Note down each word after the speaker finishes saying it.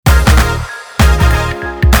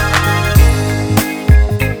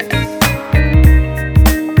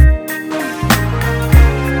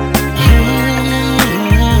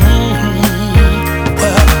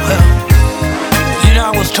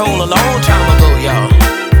told a long time ago, y'all.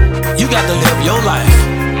 You got to live your life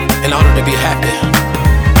in order to be happy.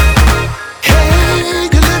 Hey,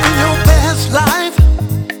 you're living your best life.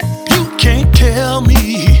 You can't tell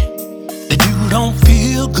me that you don't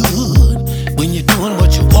feel good when you're doing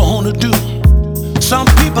what you wanna do. Some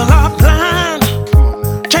people are blind,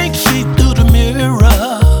 can't see through the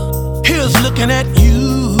mirror. Here's looking at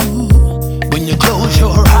you when you close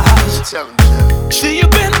your eyes. See, you've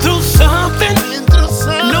been through something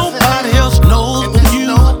nobody else knows but you.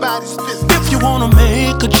 If you wanna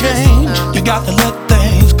make a change, you got to let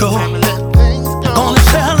things go. Gonna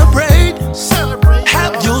celebrate,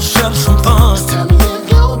 have yourself some fun.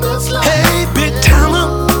 Hey, big timer,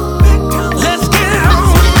 let's get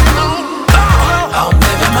on. I'm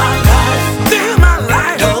living my life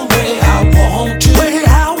the way I want to.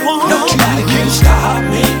 Nobody can stop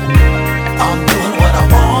me. I'm doing what I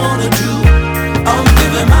wanna do. I'm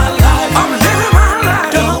living my life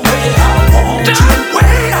the way I want to.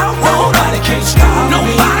 Nobody can stop me.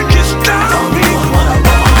 I'm doing what I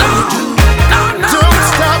wanna do. Don't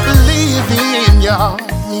stop believing, y'all.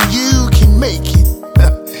 You can make it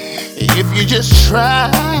if you just try.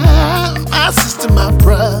 My sister, my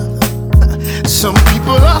brother. Some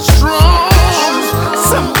people are strong,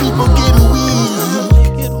 some people get weak.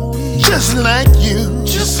 Just like you,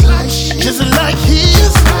 just like he.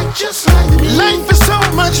 Life is so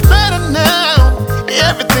much better now.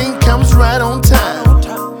 Everything comes right on time.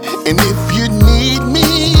 And if you need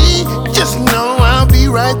me, just know I'll be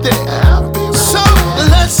right there. So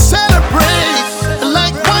let's celebrate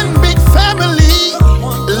like one big family.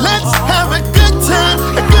 Let's have a good time,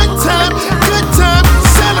 a good time, good time.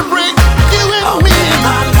 Celebrate you and me.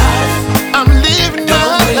 I'm living my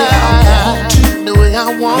life the way I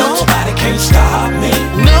want. Nobody can stop me.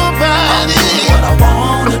 Nobody.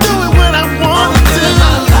 I'm doing what I want to do.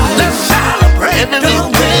 Let's celebrate every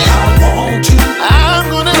day. I'm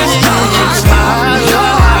gonna live my life.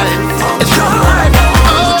 It's your life.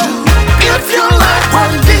 If you like what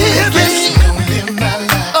I'm living,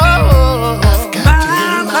 oh, I've got to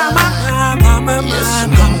live my life. Yes, I'm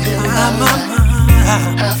gonna live my life.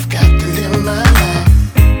 I've got to live my life.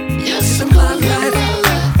 Yes, I'm gonna live my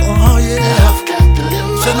life. Oh yeah, I've got to live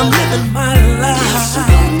my life. I'm living